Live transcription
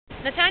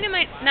Netanya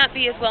might not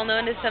be as well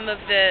known as some of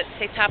the,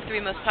 say, top 3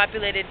 most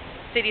populated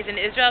cities in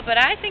Israel, but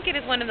I think it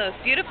is one of those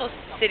beautiful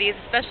cities,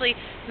 especially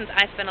since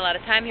I spend a lot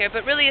of time here.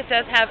 But really it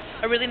does have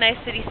a really nice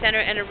city center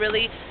and a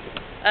really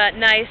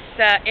nice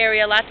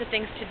area, lots of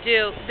things to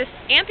do. This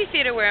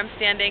amphitheater where I'm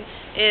standing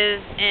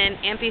is an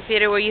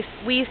amphitheater where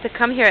we used to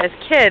come here as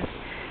kids,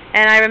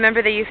 and I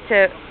remember they used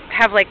to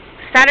have like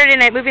Saturday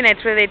night movie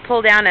nights where they'd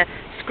pull down a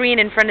screen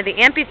in front of the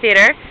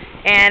amphitheater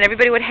and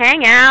everybody would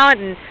hang out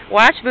and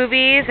watch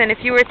movies, and if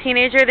you were a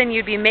teenager then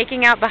you'd be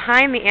making out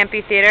behind the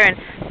amphitheater, and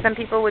some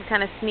people would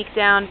kind of sneak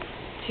down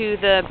to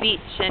the beach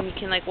and you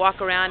can like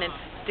walk around and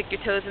stick your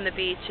toes in the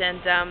beach.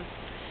 And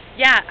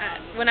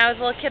when I was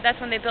a little kid, that's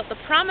when they built the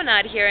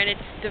promenade here, and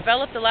it's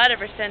developed a lot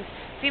ever since.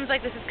 Seems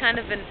like this is kind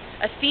of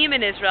a theme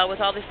in Israel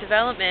with all this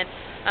development,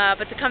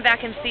 but to come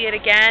back and see it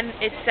again,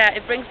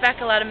 it brings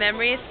back a lot of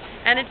memories,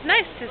 and it's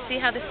nice to see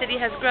how the city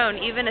has grown,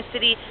 even a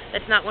city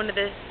that's not one of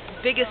the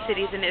biggest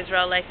cities in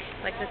Israel like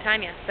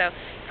Netanya. So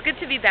it's good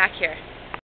to be back here.